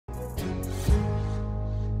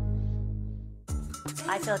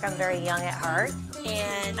I feel like I'm very young at heart,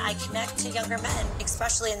 and I connect to younger men,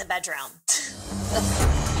 especially in the bedroom.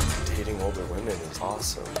 Dating older women is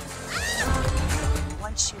awesome.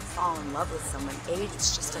 Once you fall in love with someone, age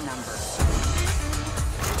is just a number.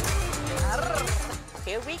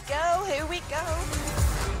 Here we go, here we go.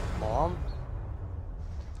 Mom?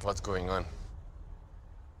 What's going on?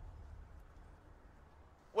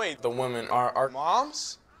 Wait, the women are our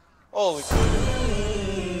moms? Holy.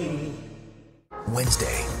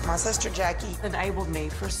 Wednesday. My sister Jackie enabled me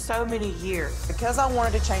for so many years. Because I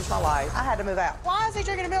wanted to change my life, I had to move out. Why is he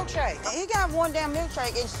drinking a milkshake? He got one damn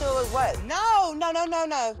milkshake and still is what? No.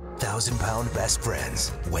 1,000-pound best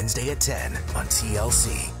friends. Wednesday at 10 on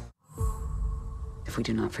TLC. If we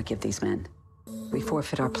do not forgive these men, we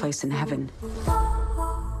forfeit our place in heaven.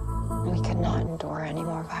 We could not endure any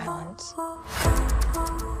more violence.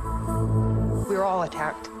 We were all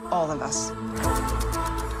attacked, all of us.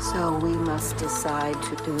 So we must decide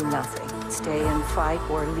to do nothing. Stay and fight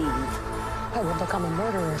or leave. I will become a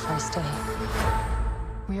murderer if I stay.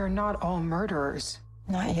 We are not all murderers.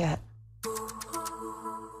 Not yet.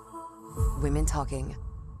 Women Talking.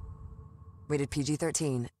 Rated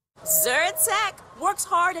PG-13. Zyrtec works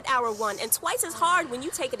hard at hour 1 and twice as hard when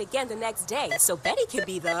you take it again the next day. So Betty can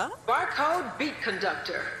be the Barcode beat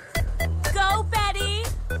Conductor. Go, Betty!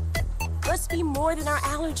 Let's be more than our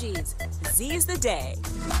allergies. Z is the day.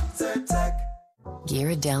 Zyrtec.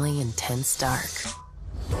 Ghirardelli Intense Dark.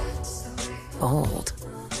 Bold.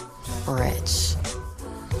 Rich.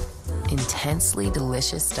 Intensely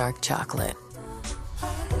delicious dark chocolate.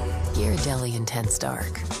 Ghirardelli Intense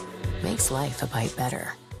Dark. Makes life a bite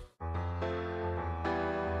better.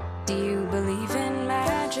 Do you believe in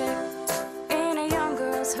magic? In a young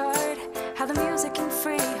girl's heart, how the music can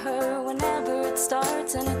free her whenever it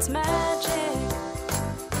starts, and it's magic.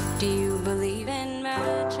 Do you believe in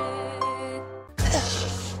magic?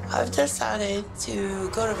 I've decided to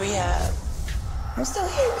go to rehab. I'm still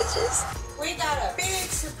here, bitches. We got a big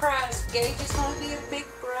surprise. Gage is gonna be a big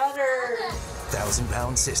brother.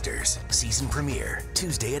 1,000-pound sisters. Season premiere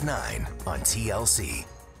Tuesday at 9 on TLC.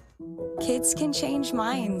 Kids can change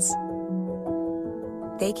minds.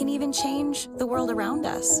 They can even change the world around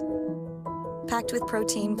us. Packed with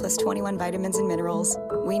protein plus 21 vitamins and minerals,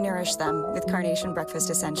 we nourish them with Carnation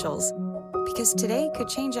breakfast essentials. Because today could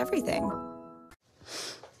change everything.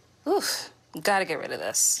 Oof, gotta get rid of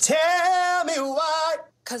this. Tell me why.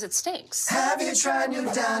 Because it stinks. Have you tried new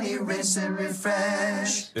Downy Rinse and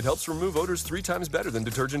Refresh? It helps remove odors 3 times better than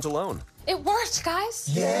detergent alone. It worked, guys.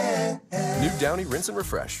 Yeah. New Downy Rinse and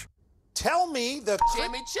Refresh. Tell me the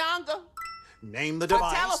chimichanga. Name the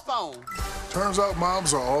device. A telephone. Turns out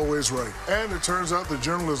moms are always right. And it turns out the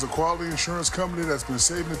General is a quality insurance company that's been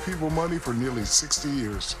saving people money for nearly 60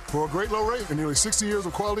 years. For a great low rate and nearly 60 years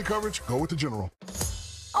of quality coverage, go with the General.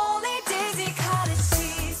 Only Daisy Cottage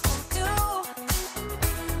cheese will do.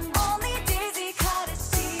 Only Daisy Cottage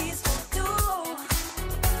cheese will do.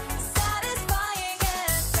 Satisfying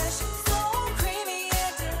and fresh, so creamy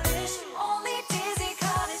and delish. Only Daisy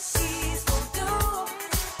Cottage cheese will do.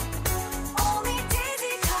 Only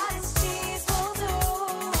Daisy Cottage cheese will do.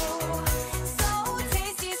 So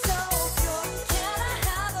tasty, so pure. Can I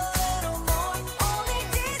have a little more? Only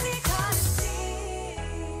Daisy Cottage cheese.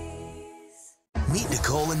 Meet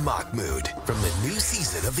Nicole and Mahmoud from the new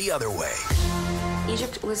season of The Other Way.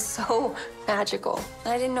 Egypt was so magical.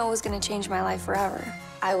 I didn't know it was going to change my life forever.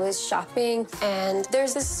 I was shopping, and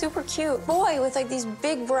there's this super cute boy with like these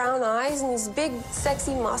big brown eyes and these big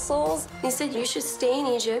sexy muscles. He said, you should stay in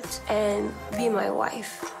Egypt and be my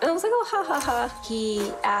wife. And I was like, oh, ha, ha, ha.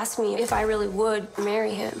 He asked me if I really would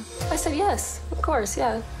marry him. I said, yes, of course,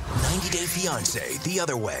 yeah. 90 Day Fiancé, The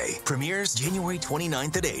Other Way. Premieres January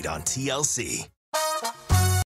 29th at 8 on TLC.